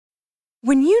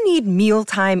When you need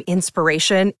mealtime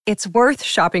inspiration, it's worth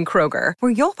shopping Kroger,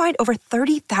 where you'll find over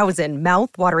 30,000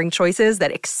 mouth-watering choices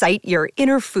that excite your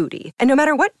inner foodie. And no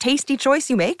matter what tasty choice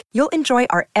you make, you'll enjoy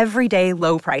our everyday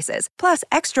low prices, plus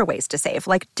extra ways to save,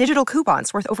 like digital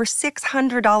coupons worth over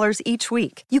 $600 each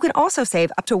week. You can also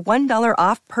save up to $1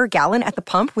 off per gallon at the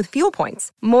pump with fuel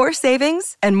points. More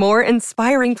savings and more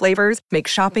inspiring flavors make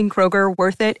shopping Kroger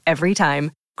worth it every time.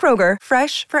 Kroger,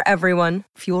 fresh for everyone.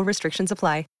 Fuel restrictions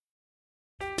apply.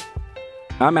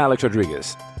 I'm Alex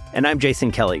Rodriguez. And I'm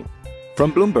Jason Kelly.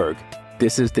 From Bloomberg,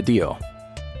 this is The Deal.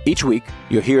 Each week,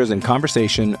 you'll hear us in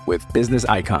conversation with business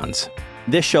icons.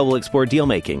 This show will explore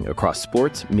deal-making across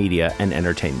sports, media, and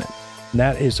entertainment.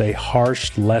 That is a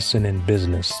harsh lesson in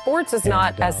business. Sports is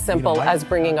not as simple as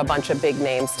bringing a bunch of big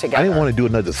names together. I didn't want to do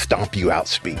another stomp you out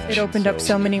speech. It opened up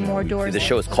so many more doors. The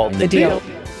show is called The Deal.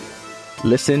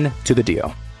 Listen to The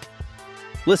Deal.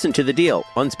 Listen to The Deal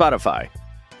on Spotify.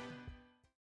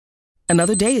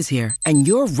 Another day is here, and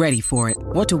you're ready for it.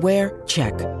 What to wear?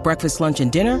 Check. Breakfast, lunch, and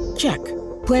dinner? Check.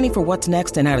 Planning for what's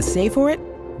next and how to save for it?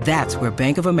 That's where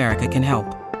Bank of America can help.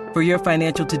 For your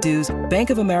financial to-dos, Bank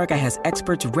of America has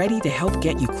experts ready to help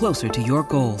get you closer to your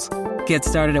goals. Get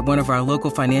started at one of our local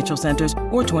financial centers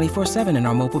or 24/7 in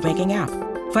our mobile banking app.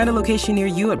 Find a location near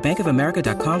you at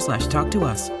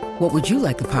bankofamerica.com/talktous. What would you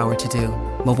like the power to do?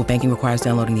 Mobile banking requires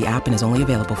downloading the app and is only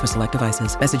available for select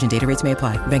devices. Message and data rates may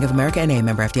apply. Bank of America NA,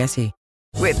 member FDIC.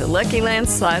 With the Lucky Land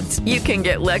Slots, you can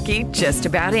get lucky just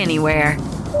about anywhere.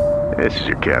 This is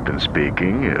your captain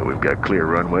speaking. We've got clear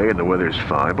runway and the weather's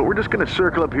fine, but we're just going to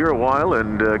circle up here a while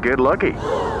and get lucky.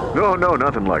 No,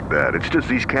 nothing like that. It's just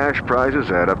these cash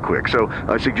prizes add up quick. So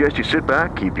I suggest you sit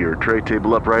back, keep your tray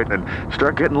table upright, and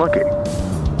start getting lucky.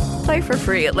 Play for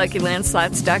free at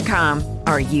LuckyLandSlots.com.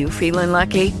 Are you feeling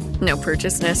lucky? No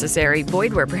purchase necessary.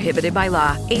 Void where prohibited by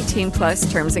law. 18 plus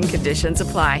terms and conditions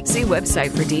apply. See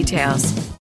website for details.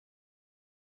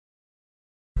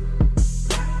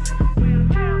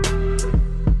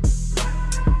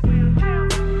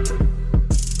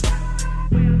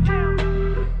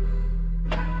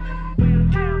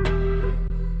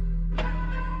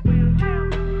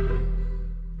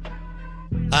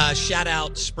 Shout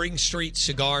out, Spring Street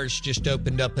Cigars just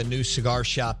opened up a new cigar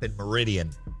shop in Meridian.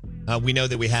 We know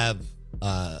that we have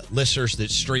listeners that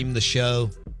stream the show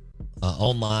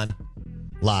online,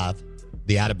 live,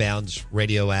 the Out of Bounds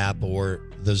radio app or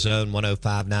the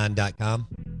zone1059.com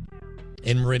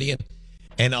in Meridian.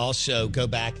 And also go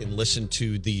back and listen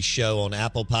to the show on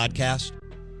Apple Podcast.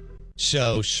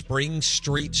 So Spring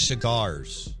Street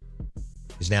Cigars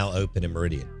is now open in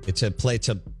Meridian. It's a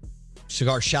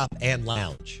cigar shop and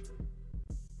lounge.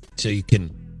 So you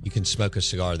can smoke a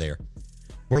cigar there.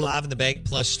 We're live in the Bank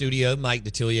Plus studio. Mike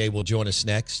Detillier will join us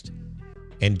next.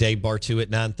 And Dave Bartu at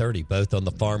 9:30, both on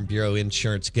the Farm Bureau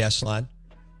Insurance guest line.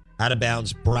 Out of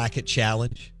Bounds Bracket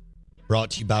Challenge,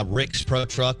 brought to you by Rick's Pro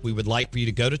Truck. We would like for you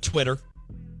to go to Twitter.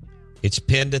 It's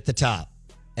pinned at the top,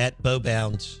 at Bo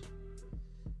Bounds,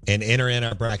 and enter in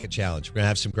our bracket challenge. We're going to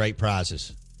have some great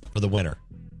prizes for the winner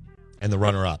and the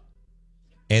runner-up.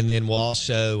 And then we'll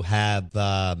also have,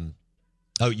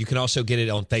 you can also get it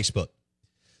on Facebook.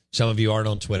 Some of you aren't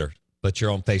on Twitter, but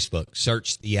you're on Facebook.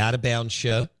 Search the Out of Bounds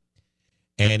Show,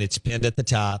 and it's pinned at the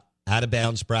top, Out of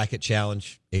Bounds Bracket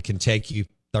Challenge. It can take you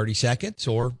 30 seconds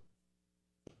or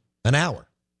an hour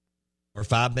or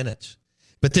 5 minutes.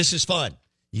 But this is fun.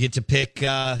 You get to pick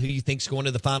who you think's going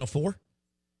to the Final Four,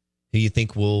 who you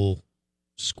think will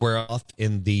square off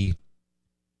in the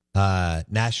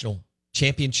national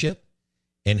championship,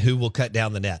 and who will cut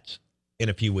down the nets in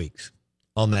a few weeks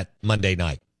on that Monday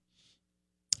night.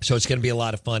 So it's going to be a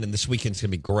lot of fun, and this weekend's going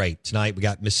to be great. Tonight we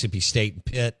got Mississippi State and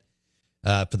Pitt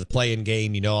for the play-in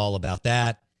game. You know all about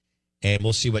that. And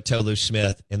we'll see what Tolu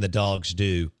Smith and the Dogs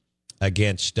do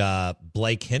against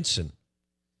Blake Henson.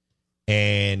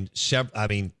 And,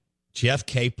 Jeff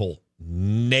Capel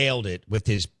nailed it with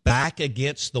his back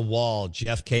against the wall.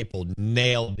 Jeff Capel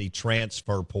nailed the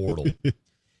transfer portal.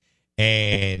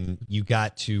 And you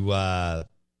got to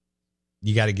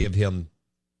give him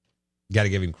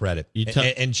credit.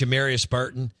 And Jamarius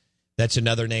Burton, that's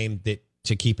another name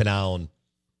to keep an eye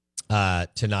on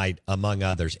tonight, among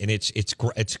others. And it's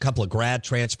a couple of grad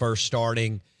transfers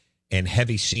starting and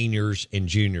heavy seniors and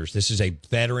juniors. This is a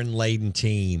veteran-laden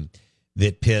team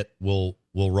that Pitt will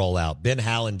roll out. Ben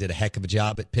Howland did a heck of a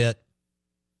job at Pitt.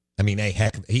 I mean,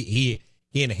 he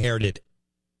inherited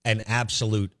an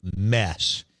absolute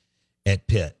mess at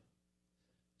Pitt.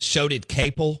 So did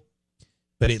Capel,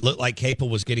 but it looked like Capel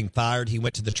was getting fired. He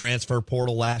went to the transfer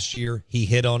portal last year. He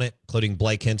hit on it, including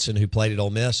Blake Henson, who played at Ole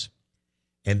Miss.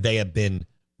 And they have been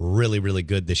really, really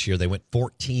good this year. They went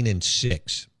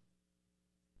 14-6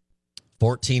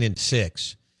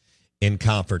 14-6 in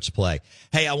conference play.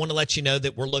 Hey, I want to let you know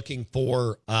that we're looking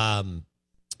for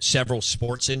several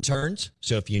sports interns.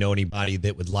 So if you know anybody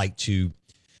that would like to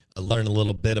learn a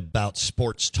little bit about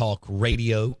sports talk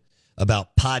radio,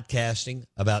 about podcasting,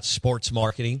 about sports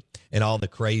marketing, and all the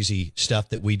crazy stuff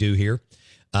that we do here,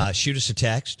 shoot us a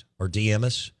text or DM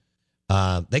us.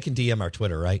 They can DM our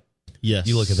Twitter, right? Yes.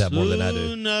 You look at that more than I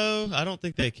do. No, I don't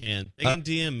think they can. They can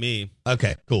DM me.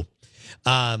 Okay, cool.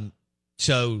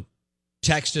 So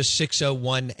text us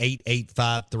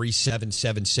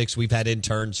 601-885-3776. We've had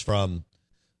interns from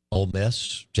Ole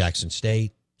Miss, Jackson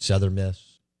State, Southern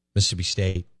Miss, Mississippi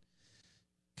State,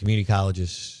 community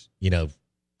colleges,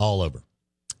 all over.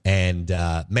 And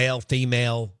male,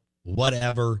 female,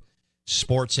 whatever,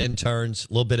 sports interns,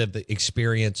 a little bit of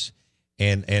experience,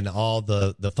 and all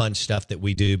the fun stuff that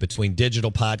we do between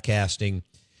digital podcasting,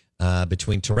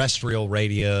 between terrestrial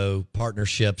radio,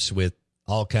 partnerships with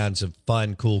all kinds of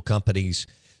fun, cool companies,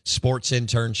 sports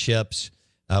internships.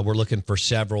 We're looking for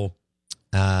several.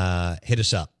 Hit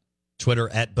us up. Twitter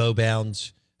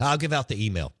 @BowBounds. I'll give out the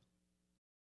email.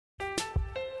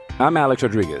 I'm Alex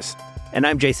Rodriguez. And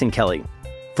I'm Jason Kelly.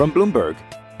 From Bloomberg,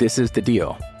 this is The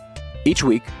Deal. Each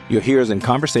week, you'll hear us in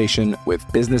conversation with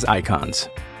business icons.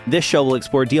 This show will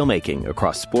explore deal-making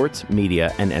across sports,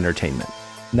 media, and entertainment.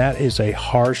 That is a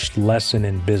harsh lesson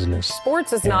in business.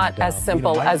 Sports is not as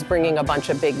simple as bringing a bunch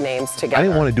of big names together. I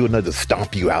didn't want to do another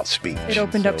stomp you out speech. It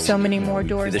opened up so many more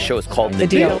doors. The show is called The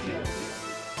Deal.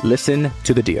 Listen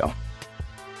to The Deal.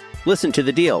 Listen to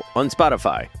The Deal on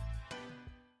Spotify.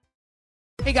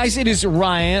 Hey guys, it is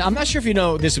Ryan. I'm not sure if you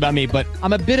know this about me, but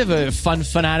I'm a bit of a fun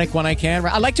fanatic when I can.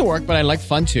 I like to work, but I like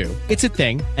fun too. It's a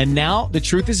thing. And now the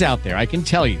truth is out there. I can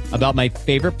tell you about my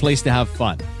favorite place to have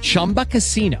fun. Chumba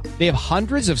Casino. They have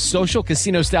hundreds of social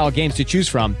casino style games to choose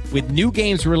from with new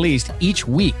games released each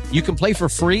week. You can play for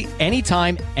free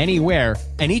anytime, anywhere.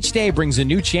 And each day brings a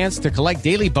new chance to collect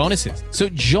daily bonuses. So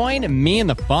join me in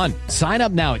the fun. Sign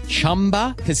up now at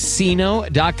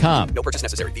ChumbaCasino.com. No purchase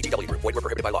necessary. VGW Group. Void where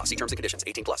prohibited by law. See terms and conditions.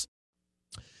 18+.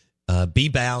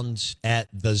 Bbounds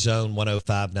at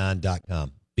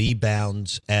thezone1059.com.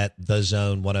 Bbounds at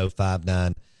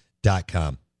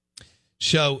thezone1059.com.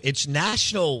 So it's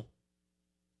National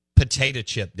Potato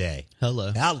Chip Day.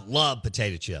 Hello. I love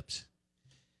potato chips.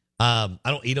 I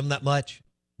don't eat them that much,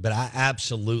 but I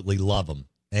absolutely love them.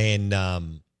 And,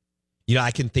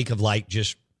 I can think of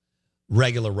just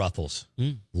regular Ruffles.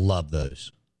 Love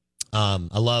those. I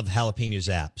love jalapeno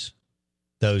zaps.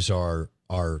 Those are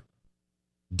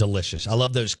delicious. I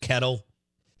love those kettle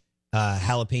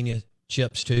jalapeno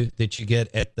chips too that you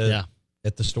get at the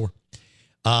store.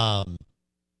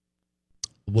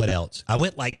 What else? I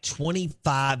went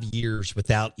 25 years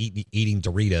without eating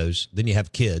Doritos. Then you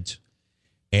have kids,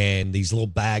 and these little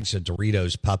bags of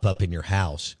Doritos pop up in your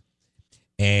house.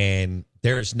 And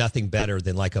there is nothing better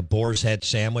than a boar's head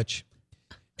sandwich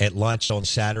at lunch on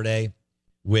Saturday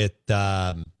with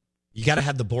you got to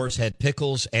have the boar's head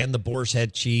pickles and the boar's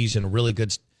head cheese and a really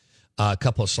good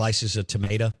couple of slices of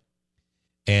tomato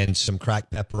and some cracked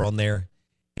pepper on there.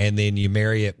 And then you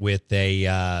marry it with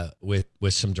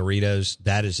with some Doritos.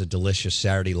 That is a delicious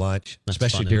Saturday lunch,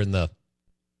 especially during the,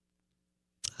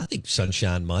 I think,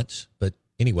 sunshine months. But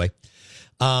anyway,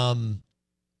 I'm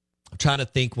trying to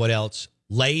think what else.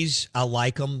 Lay's, I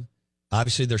like them.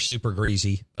 Obviously, they're super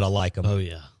greasy, but I like them. Oh,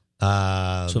 yeah.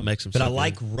 That's what makes them But so I good.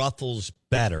 like Ruffles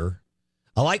better.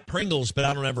 I like Pringles, but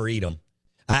I don't ever eat them.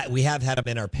 We have had them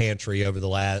in our pantry over the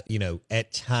last,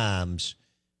 at times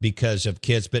because of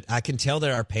kids. But I can tell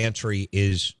that our pantry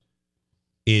is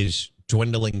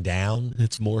dwindling down.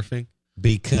 It's morphing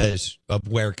because of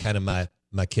where kind of my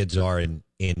kids are in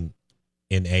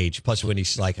age. Plus, when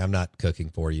he's like, "I'm not cooking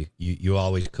for you. You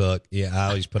always cook." Yeah, I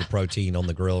always put a protein on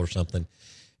the grill or something.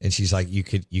 And she's like, "You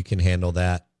can handle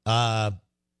that."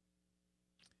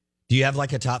 Do you have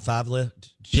a top 5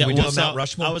 list? Should we do a Mount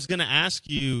Rushmore? I was going to ask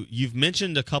you. You've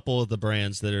mentioned a couple of the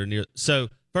brands that are near. So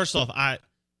first off,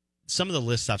 some of the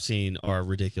lists I've seen are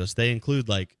ridiculous. They include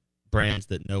brands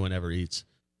that no one ever eats,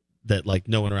 that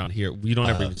no one around here. We don't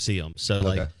ever even see them. So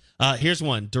okay. Here's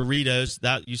one: Doritos.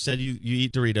 That you said you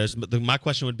eat Doritos, but my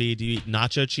question would be: do you eat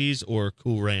nacho cheese or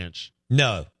Cool Ranch?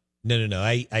 No.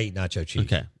 I eat nacho cheese.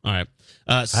 Okay, all right.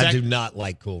 I do not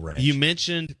like Cool Ranch. You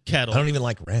mentioned kettle. I don't even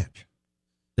like ranch.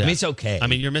 Yeah. I mean, it's okay. I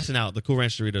mean, you're missing out. The Cool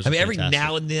Ranch Doritos. Every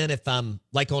now and then, if I'm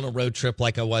on a road trip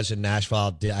like I was in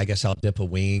Nashville, I guess I'll dip a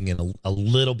wing and a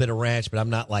little bit of ranch, but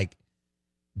I'm not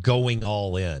going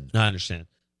all in. I understand.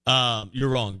 You're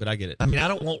wrong, but I get it. I mean, I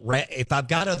don't want if I've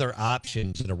got other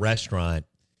options in a restaurant,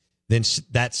 then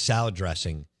that's salad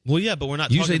dressing. Well, yeah, but we're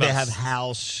not Usually talking they about have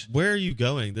house. Where are you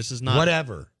going? This is not...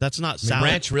 Whatever. That's not salad.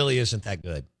 Ranch really isn't that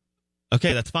good.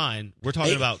 Okay, that's fine. We're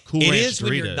talking about Cool Ranch Doritos. It is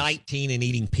when you're 19 and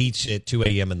eating pizza at 2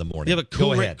 a.m. in the morning. Yeah, but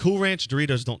Cool Ranch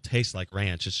Doritos don't taste like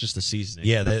ranch. It's just the seasoning.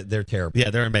 Yeah, they're terrible. Yeah,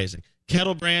 they're amazing.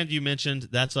 Kettle Brand, you mentioned,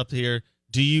 that's up here.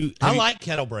 I like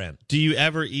Kettle Brand. Do you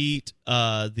ever eat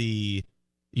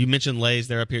you mentioned Lay's,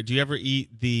 they're up here. Do you ever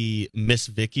eat the Miss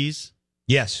Vicky's?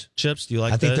 Yes. Chips? Do you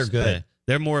like I think those? they're good. Okay.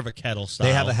 They're more of a kettle style.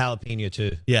 They have a jalapeno,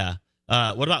 too. Yeah.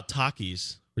 What about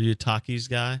Takis? Were you a Takis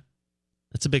guy?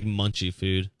 That's a big munchy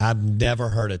food. I've never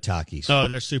heard of Takis. Oh,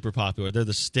 they're super popular. They're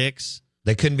the sticks.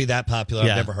 They couldn't be that popular.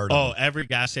 Yeah. I've never heard of them. Oh, every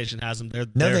gas station has them.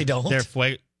 They don't.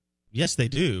 Yes, they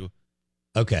do.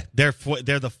 Okay. They're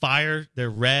the fire. They're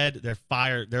red. They're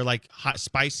fire. They're like hot,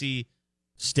 spicy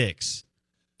sticks.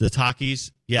 The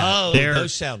Takis. Yeah.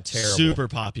 Those sound terrible. Super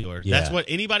popular. Yeah. That's what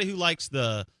anybody who likes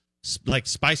the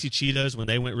spicy Cheetos when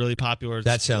they went really popular.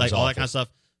 That sounds like all that awful. kind of stuff.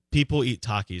 People eat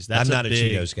Takis. I'm not a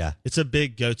Cheetos guy. It's a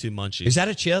big go-to munchie. Is that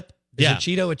a chip? Is Yeah. a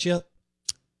Cheeto a chip?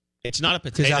 It's not a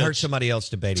potato. Because I heard somebody else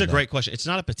debating It's a that. great question. It's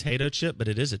not a potato chip, but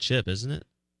it is a chip, isn't it?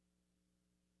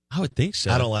 I would think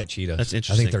so. I don't like Cheetos. That's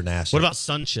interesting. I think they're nasty. What about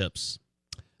Sun Chips?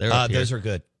 They're up here. Those are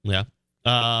good. Yeah.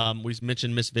 We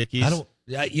mentioned Miss Vicky's. I don't,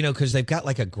 because they've got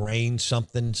like a grain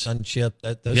something sun chip.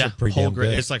 Those are pretty whole damn grain.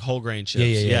 good. It's like whole grain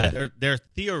chips. Yeah. They're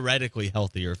theoretically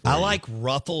healthier for I you. like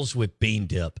Ruffles with bean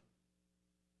dip.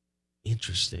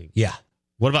 Interesting. Yeah.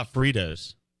 What about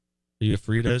Fritos? Are you a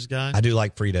Fritos guy? I do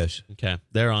like Fritos. Okay.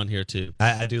 They're on here too.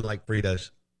 I do like Fritos.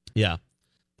 Yeah.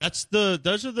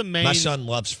 Those are the main. My son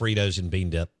loves Fritos and bean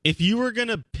dip. If you were going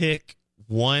to pick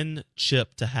one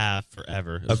chip to have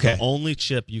forever, it was the only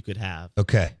chip you could have.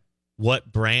 Okay.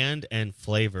 What brand and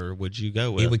flavor would you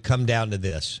go with? It would come down to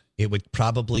this. It would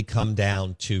probably come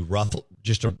down to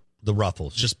the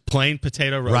Ruffles. Just plain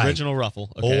potato, original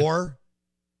Ruffle. Okay.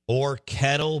 Or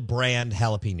Kettle Brand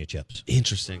jalapeno chips.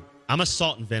 Interesting. I'm a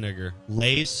salt and vinegar.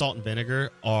 Lay's salt and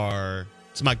vinegar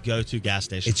it's my go-to gas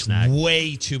station snack. It's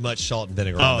way too much salt and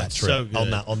vinegar on that trip, so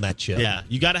good. on that chip. Yeah,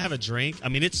 you got to have a drink. I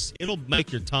mean, it'll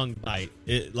make your tongue bite.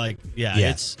 It's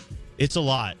a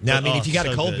lot. Now, But, if you got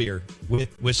a cold good. beer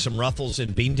with some Ruffles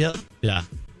and bean dip, yeah,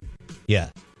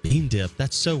 bean dip.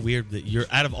 That's so weird that you're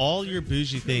out of all your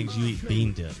bougie things, you eat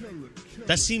bean dip.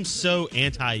 That seems so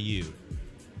anti-you.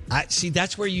 I see.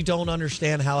 That's where you don't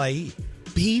understand how I eat.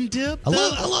 Bean dip? I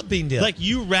love bean dip. Like,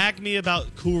 you rag me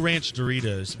about Cool Ranch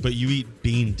Doritos, but you eat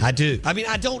bean dip. I do. I mean,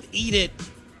 I don't eat it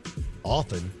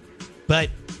often, but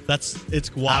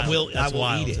it's wild. I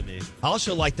will eat it. To me. I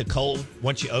also like the cold.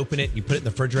 Once you open it, you put it in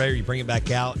the refrigerator, you bring it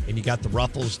back out, and you got the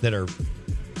Ruffles that are,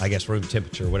 I guess, room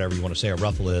temperature, whatever you want to say a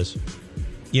Ruffle is.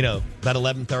 About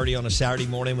 11:30 on a Saturday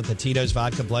morning with the Tito's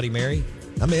Vodka Bloody Mary.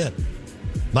 I'm in.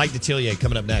 Mike Detillier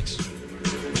coming up next.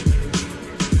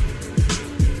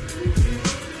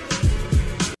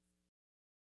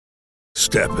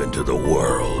 Step into the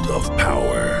world of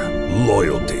power,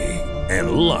 loyalty,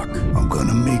 and luck. I'm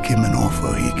gonna make him an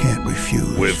offer he can't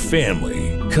refuse. With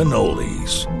family,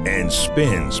 cannolis, and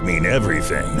spins mean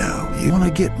everything. Now, you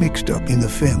wanna get mixed up in the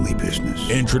family business.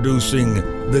 Introducing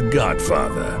The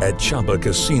Godfather at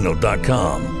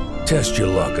ChumbaCasino.com. Test your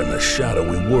luck in the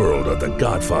shadowy world of The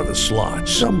Godfather slot.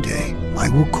 Someday, I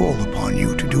will call upon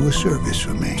you to do a service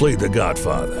for me. Play The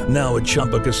Godfather now at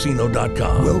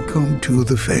ChumbaCasino.com. Welcome to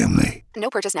the family. No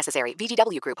purchase necessary.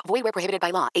 VGW Group. Void where prohibited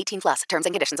by law. 18+. Terms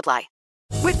and conditions apply.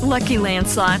 With Lucky Land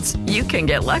Slots, you can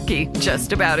get lucky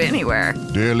just about anywhere.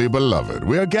 Dearly beloved,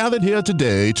 we are gathered here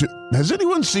today to... Has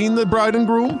anyone seen the bride and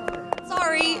groom?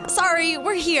 Sorry,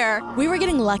 we're here. We were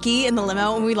getting lucky in the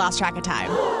limo and we lost track of time.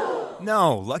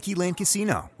 No, Lucky Land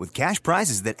Casino, with cash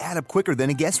prizes that add up quicker than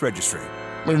a guest registry.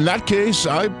 In that case,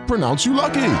 I pronounce you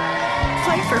lucky.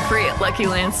 Play for free at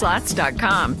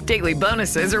LuckyLandSlots.com. Daily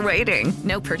bonuses are waiting.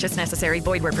 No purchase necessary.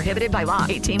 Void where prohibited by law.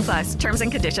 18+. Terms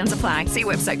and conditions apply. See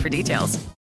website for details.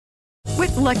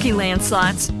 With Lucky Land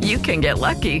Slots, you can get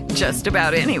lucky just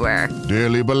about anywhere.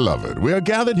 Dearly beloved, we are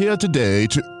gathered here today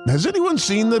to... Has anyone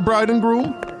seen the bride and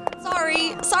groom?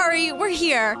 Sorry, we're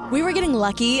here. We were getting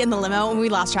lucky in the limo and we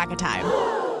lost track of time.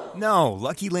 No,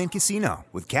 Lucky Land Casino,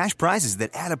 with cash prizes that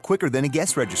add up quicker than a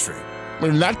guest registry.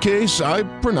 In that case, I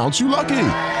pronounce you lucky.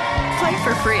 Play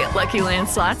for free at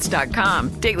LuckyLandSlots.com.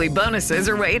 Daily bonuses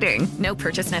are waiting. No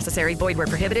purchase necessary. Void where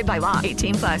prohibited by law.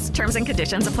 18+. Terms and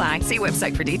conditions apply. See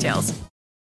website for details.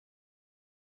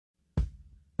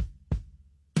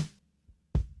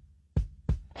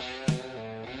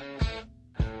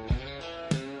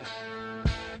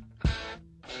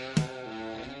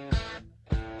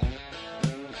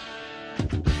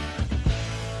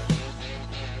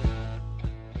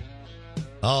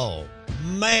 Oh,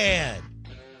 man.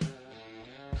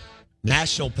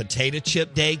 National Potato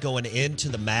Chip Day going into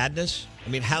the madness. I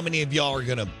mean, how many of y'all are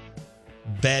going to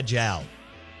veg out?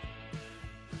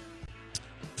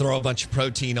 Throw a bunch of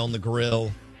protein on the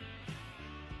grill.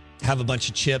 Have a bunch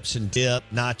of chips and dip,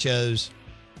 nachos.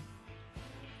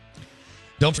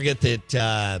 Don't forget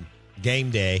that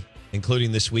game day,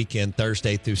 including this weekend,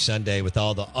 Thursday through Sunday, with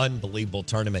all the unbelievable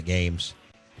tournament games,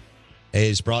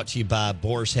 is brought to you by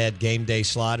Boar's Head Game Day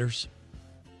Sliders.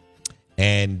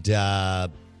 And,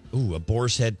 a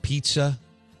Boar's Head pizza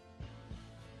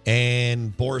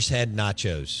and Boar's Head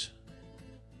nachos.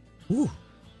 Ooh,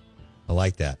 I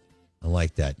like that.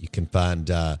 You can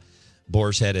find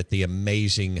Boar's Head at the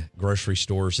amazing grocery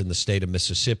stores in the state of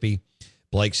Mississippi.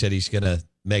 Blake said he's going to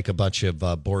make a bunch of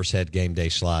Boar's Head Game Day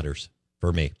sliders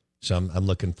for me. So I'm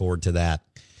looking forward to that.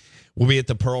 We'll be at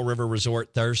the Pearl River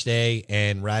Resort Thursday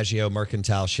and Raggio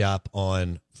Mercantile Shop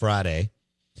on Friday.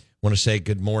 Want to say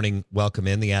good morning, welcome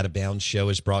in. The Out of Bounds Show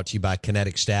is brought to you by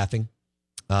Kinetic Staffing.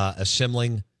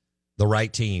 Assembling the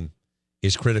right team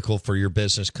is critical for your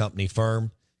business, company,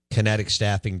 firm.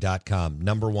 KineticStaffing.com,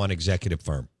 #1 executive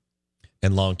firm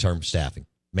and long-term staffing,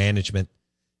 management,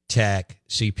 tech,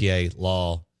 CPA,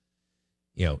 law.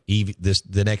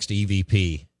 The next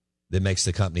EVP that makes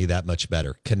the company that much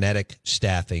better.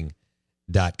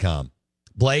 KineticStaffing.com.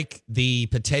 Blake, the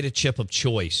potato chip of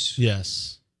choice.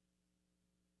 Yes.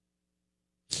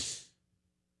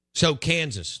 So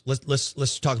Kansas,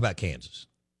 let's talk about Kansas.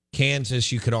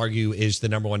 Kansas, you could argue, is the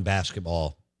 #1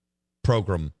 basketball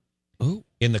program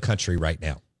in the country right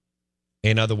now.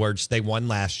 In other words, they won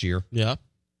last year. Yeah.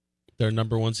 They're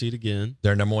 #1 seed again.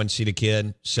 They're #1 seed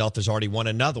again. Self has already won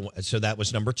another one, so that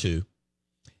was #2.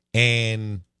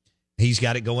 And he's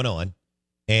got it going on.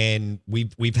 And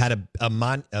we've had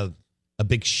a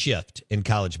big shift in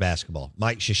college basketball.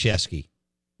 Mike Krzyzewski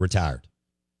retired.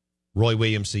 Roy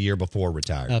Williams the year before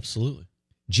retired. Absolutely.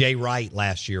 Jay Wright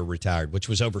last year retired, which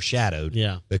was overshadowed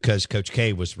because Coach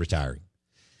K was retiring.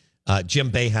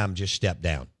 Jim Boeheim just stepped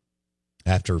down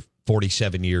after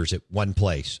 47 years at one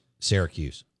place,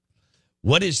 Syracuse.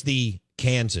 What is the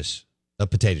Kansas of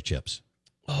potato chips?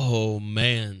 Oh,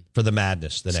 man. For the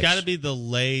madness. It's got to be the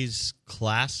Lay's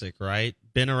Classic, right?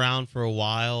 Been around for a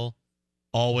while,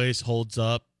 always holds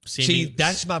up. See,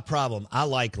 that's my problem. I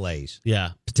like Lay's.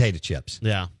 Yeah. Potato chips.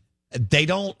 Yeah. They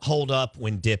don't hold up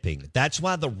when dipping. That's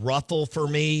why the ruffle for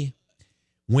me,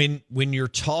 when you're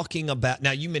talking about,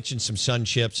 now you mentioned some Sun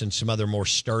chips and some other more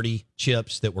sturdy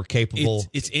chips that were capable.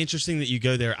 It's interesting that you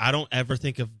go there. I don't ever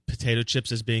think of potato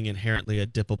chips as being inherently a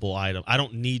dippable item. I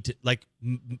don't need to,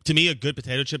 to me, a good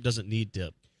potato chip doesn't need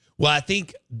dip. Well, I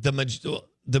think the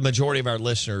majority of our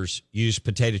listeners use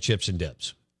potato chips and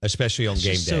dips, especially on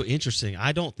game day. So interesting.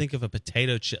 I don't think of a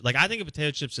potato chip. I think of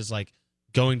potato chips as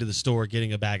going to the store,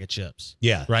 getting a bag of chips.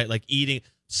 Yeah. Right? Like eating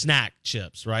snack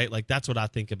chips, right? That's what I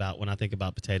think about when I think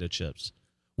about potato chips.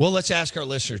 Well, let's ask our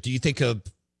listeners. Do you think of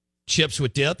chips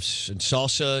with dips and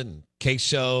salsa and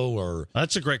queso or...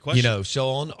 That's a great question. So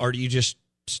on? Or do you just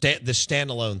the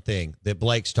standalone thing that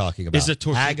Blake's talking about? Is it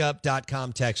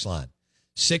AgUp.com text line.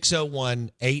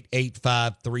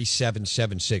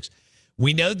 601-885-3776.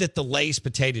 We know that the Lay's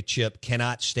potato chip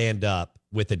cannot stand up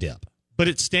with a dip. But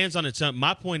it stands on its own.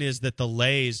 My point is that the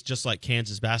Lay's, just like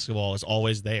Kansas basketball, is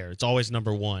always there. It's always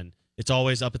 #1. It's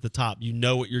always up at the top. You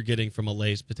know what you're getting from a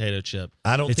Lay's potato chip.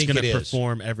 I don't think it is. It's going to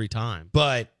perform every time.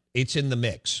 But it's in the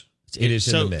mix. It is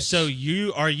in the mix. So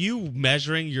are you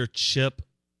measuring your chip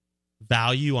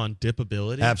value on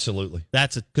dippability? Absolutely.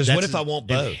 Because what if I want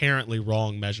both? Inherently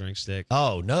wrong measuring stick.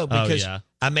 Oh, no, because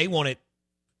I may want it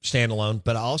standalone,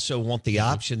 but I also want the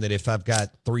option that if I've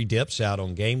got 3 dips out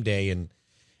on game day and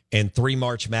 3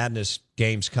 March Madness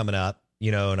games coming up,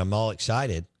 and I'm all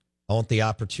excited, I want the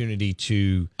opportunity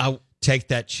to take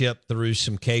that chip through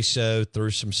some queso,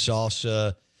 through some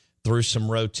salsa, through some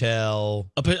Rotel.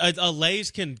 A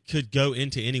Lay's could go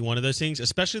into any one of those things,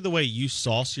 especially the way you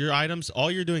sauce your items. All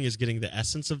you're doing is getting the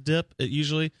essence of dip.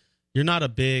 Usually, you're not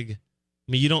you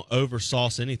don't over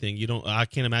sauce anything. I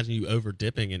can't imagine you over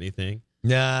dipping anything.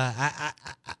 Nah,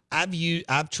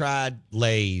 I've tried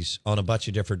Lay's on a bunch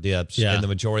of different dips, and the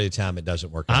majority of the time it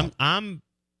doesn't work out.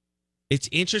 It's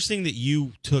interesting that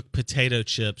you took potato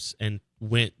chips and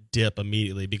went dip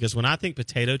immediately, because when I think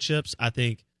potato chips, I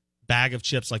think bag of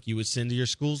chips like you would send to your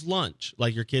school's lunch,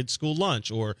 like your kid's school lunch,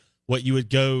 or what you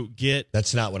would go get.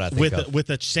 That's not what I think of.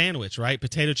 With a sandwich, right?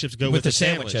 Potato chips go with the a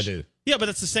sandwich. I do. Yeah, but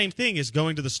that's the same thing as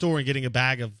going to the store and getting a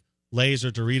bag of Lay's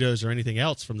or Doritos or anything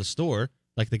else from the store.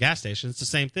 Like the gas station, it's the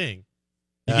same thing.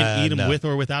 You can eat them with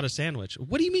or without a sandwich.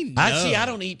 What do you mean? No? I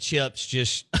don't eat chips,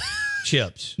 just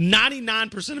chips.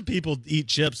 99% of people eat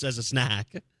chips as a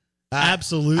snack.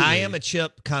 Absolutely. I am a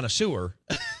chip connoisseur,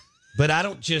 But I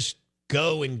don't just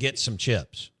go and get some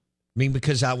chips. I mean,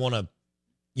 because I want to,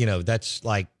 that's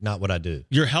like not what I do.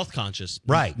 You're health conscious.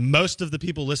 Right. Most of the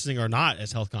people listening are not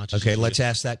as health conscious. Okay, let's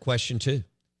ask that question too.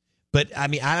 But I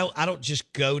mean, I don't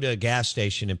just go to a gas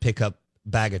station and pick up a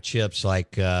bag of chips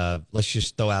like, let's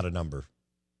just throw out a number,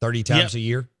 30 times a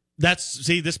year.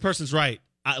 This person's right.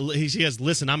 He says,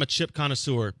 listen, I'm a chip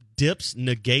connoisseur. Dips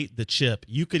negate the chip.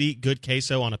 You could eat good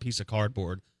queso on a piece of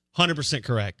cardboard. 100%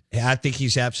 correct. I think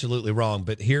he's absolutely wrong.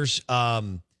 But here's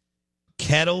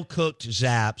kettle-cooked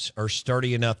Zaps are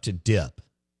sturdy enough to dip.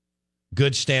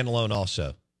 Good standalone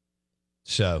also.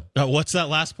 So what's that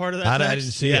last part of that? I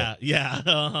didn't see it. Yeah.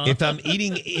 Uh-huh. If I'm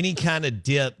eating any kind of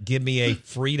dip, give me a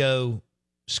Frito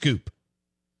scoop.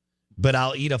 But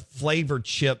I'll eat a flavored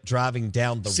chip driving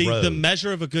down the road. See, the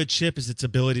measure of a good chip is its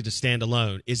ability to stand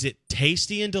alone. Is it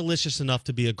tasty and delicious enough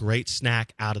to be a great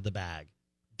snack out of the bag?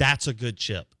 That's a good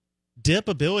chip. Dip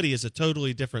ability is a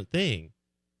totally different thing.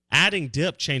 Adding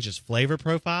dip changes flavor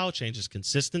profile, changes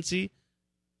consistency,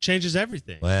 changes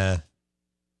everything. Well,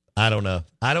 I don't know.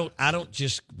 I don't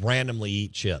just randomly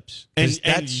eat chips.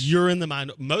 And you're in the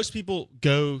mind. Most people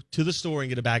go to the store and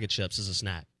get a bag of chips as a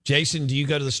snack. Jason, do you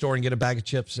go to the store and get a bag of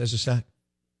chips as a snack?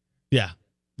 Yeah.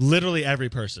 Literally every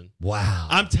person. Wow.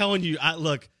 I'm telling you, I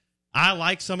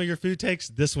like some of your food takes.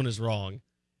 This one is wrong.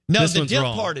 No, the dip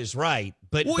part is right.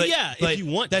 But if you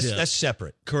want dip. That's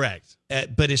separate. Correct.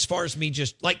 But as far as me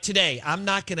just, like today,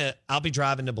 I'll be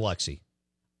driving to Biloxi.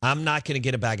 I'm not going to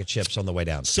get a bag of chips on the way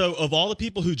down. So of all the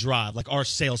people who drive, like our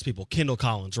salespeople, Kendall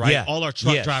Collins, right? Yeah. All our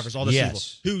truck drivers, all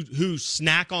those people who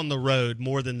snack on the road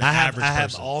more than the average person. I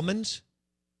have almonds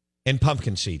and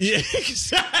pumpkin seeds. Yeah,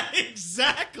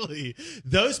 exactly.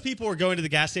 Those people are going to the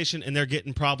gas station and they're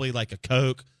getting probably like a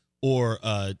Coke or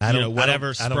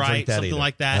whatever, Sprite, something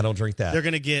like that. I don't drink that. They're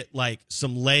going to get like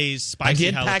some Lay's spicy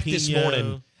jalapeno. I did pack this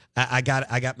morning. I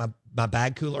got my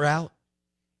bag cooler out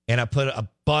and I put a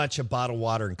bunch of bottled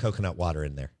water and coconut water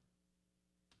in there.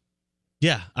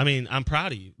 Yeah, I mean, I'm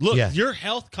proud of you. Look, your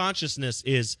health consciousness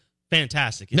is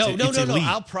fantastic. No.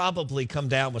 I'll probably come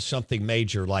down with something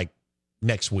major like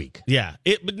next week. Yeah,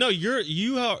 but no,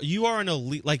 you are an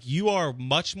elite. Like you are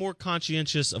much more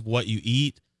conscientious of what you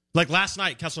eat. Like last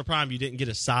night, Kessler Prime, you didn't get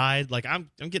a side. Like I'm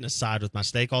getting a side with my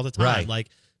steak all the time. Right. Like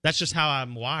that's just how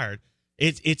I'm wired.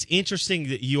 It's interesting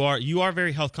that you are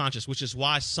very health conscious, which is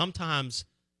why sometimes,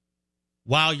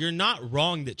 while you're not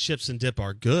wrong that chips and dip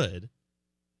are good,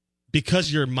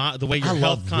 because the way your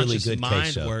health conscious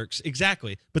mind works,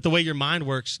 exactly. But the way your mind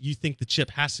works, you think the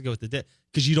chip has to go with the dip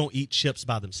because you don't eat chips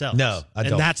by themselves. No, I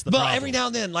don't. And that's the problem. Every now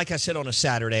and then, like I said, on a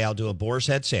Saturday, I'll do a boar's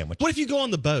head sandwich. What if you go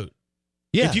on the boat?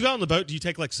 Yeah. If you go on the boat, do you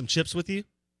take like some chips with you?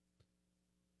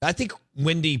 I think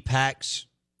Wendy packs.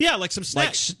 Yeah, like some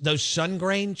snacks. Like those sun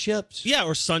grain chips? Yeah,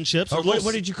 or sun chips. Or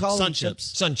what did you call them? Sun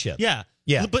chips. Sun chips. Yeah.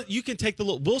 Yeah. But you can take the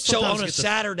little. We'll so sometimes on a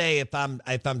Saturday, if I'm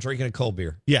drinking a cold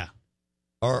beer. Yeah.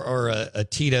 Or a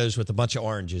Tito's with a bunch of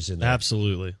oranges in there.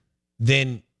 Absolutely.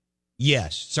 Then,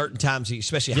 yes, certain times,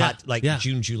 especially hot, like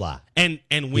June, July. And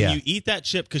when you eat that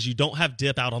chip, because you don't have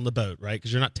dip out on the boat, right?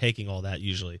 Because you're not taking all that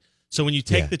usually. So when you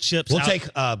take the chips we'll take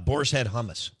boar's head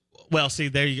hummus. Well, see,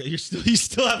 there you go. You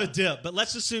still have a dip, but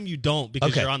let's assume you don't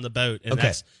because you're on the boat.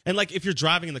 And and like if you're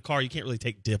driving in the car, you can't really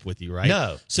take dip with you, right?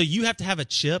 No. So you have to have a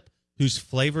chip whose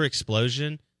flavor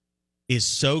explosion is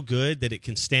so good that it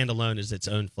can stand alone as its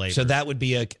own flavor. So that would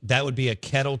be a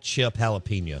kettle chip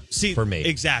jalapeno for me.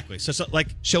 Exactly.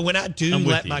 So when I do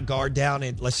let my guard down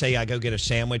and let's say I go get a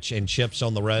sandwich and chips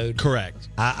on the road. Correct.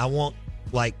 I want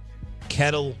like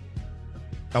kettle.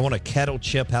 I want a kettle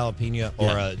chip jalapeno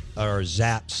or a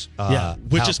Zapp's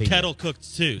which jalapeno. is kettle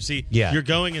cooked too. See, you're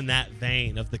going in that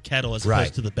vein of the kettle as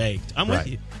opposed to the baked. I'm with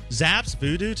you. Zapp's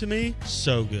Voodoo to me,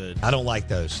 so good. I don't like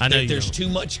those. I know there's too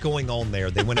much going on there.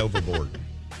 They went overboard.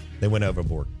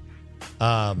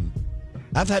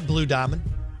 I've had Blue Diamond.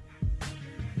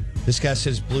 This guy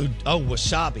says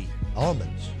wasabi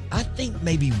almonds. I think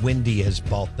maybe Wendy has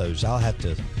bought those. I'll have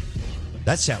to.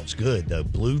 That sounds good, though.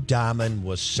 Blue Diamond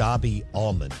wasabi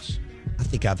almonds. I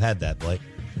think I've had that, Blake.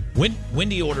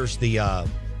 Wendy orders the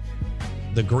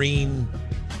green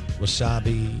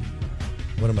wasabi.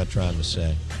 What am I trying to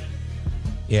say?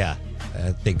 Yeah,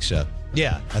 I think so.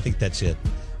 Yeah, I think that's it.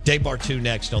 Dave Bartu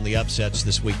next on the upsets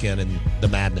this weekend and the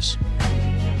madness.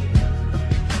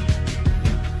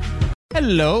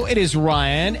 Hello, it is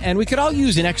Ryan, and we could all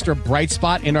use an extra bright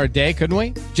spot in our day, couldn't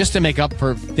we? Just to make up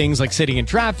for things like sitting in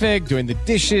traffic, doing the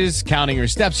dishes, counting your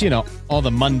steps, all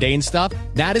the mundane stuff.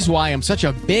 That is why I'm such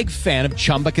a big fan of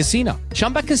Chumba Casino.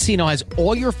 Chumba Casino has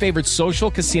all your favorite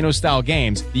social casino-style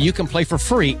games that you can play for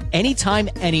free anytime,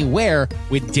 anywhere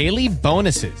with daily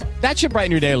bonuses. That should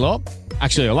brighten your day a little.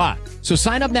 Actually, a lot. So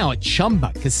sign up now at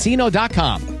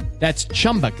ChumbaCasino.com. That's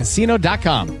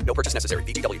ChumbaCasino.com. No purchase necessary.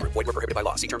 VGW Group. Void where prohibited by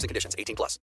law. See terms and conditions.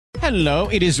 18+. Hello,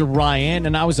 it is Ryan,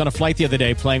 and I was on a flight the other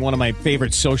day playing one of my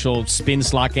favorite social spin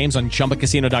slot games on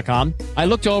ChumbaCasino.com. I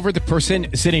looked over the person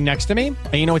sitting next to me,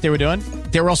 and you know what they were doing?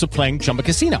 They were also playing Chumba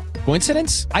Casino.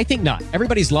 Coincidence? I think not.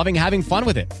 Everybody's loving having fun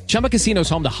with it. Chumba Casino is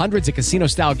home to hundreds of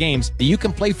casino-style games that you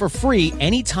can play for free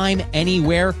anytime,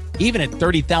 anywhere, even at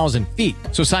 30,000 feet.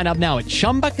 So sign up now at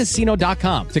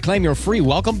ChumbaCasino.com to claim your free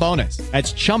welcome bonus.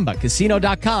 That's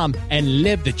ChumbaCasino.com and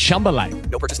live the Chumba life.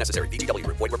 No purchase necessary. VGW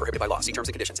Group. Void where prohibited by law. See terms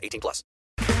and conditions. 18+.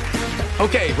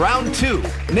 Okay, round two.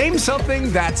 Name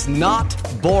something that's not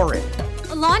boring.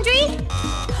 A laundry?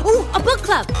 Ooh, a book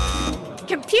club.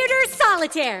 Computer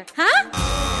solitaire, huh?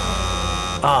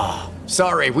 Ah, oh,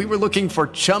 sorry. We were looking for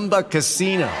Chumba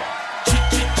Casino.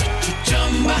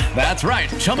 That's right.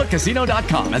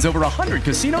 ChumbaCasino.com has over 100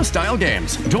 casino-style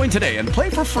games. Join today and play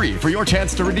for free for your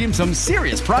chance to redeem some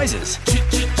serious prizes.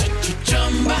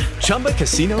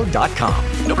 ChumbaCasino.com.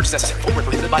 No purchase necessary. Void where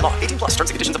prohibited by law. 18+. Terms and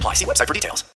conditions apply. See website for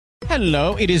details.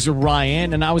 Hello, it is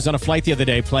Ryan, and I was on a flight the other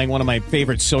day playing one of my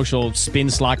favorite social spin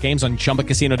slot games on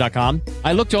ChumbaCasino.com.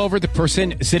 I looked over the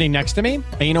person sitting next to me,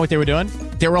 and you know what they were doing?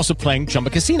 They were also playing Chumba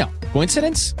Casino.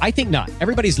 Coincidence? I think not.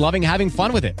 Everybody's loving having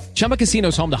fun with it. Chumba Casino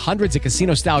is home to hundreds of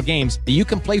casino-style games that you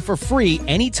can play for free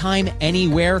anytime,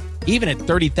 anywhere, even at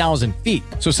 30,000 feet.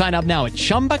 So sign up now at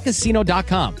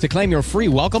ChumbaCasino.com to claim your free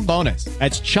welcome bonus.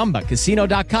 That's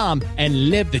ChumbaCasino.com and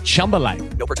live the Chumba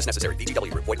life. No purchase necessary.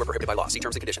 VGW Group. Void where prohibited by law. See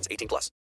terms and conditions. 18+.